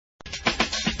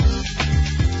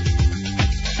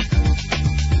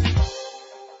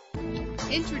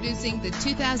Introducing the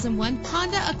 2001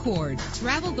 Honda Accord.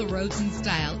 Travel the roads in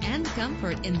style and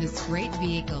comfort in this great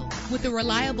vehicle. With a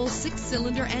reliable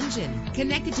 6-cylinder engine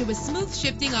connected to a smooth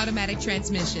shifting automatic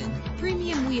transmission.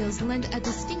 Premium wheels lend a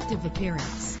distinctive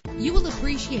appearance. You will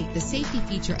appreciate the safety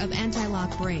feature of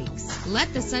anti-lock brakes.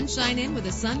 Let the sunshine in with a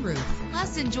sunroof.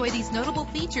 Plus, enjoy these notable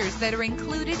features that are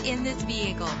included in this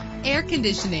vehicle: air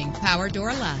conditioning, power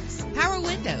door locks, power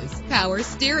windows, power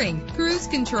steering, cruise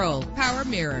control, power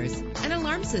mirrors, an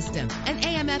alarm system, an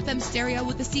AM/FM stereo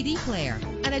with a CD player,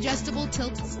 an adjustable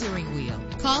tilt steering wheel.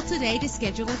 Call today to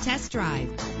schedule a test drive.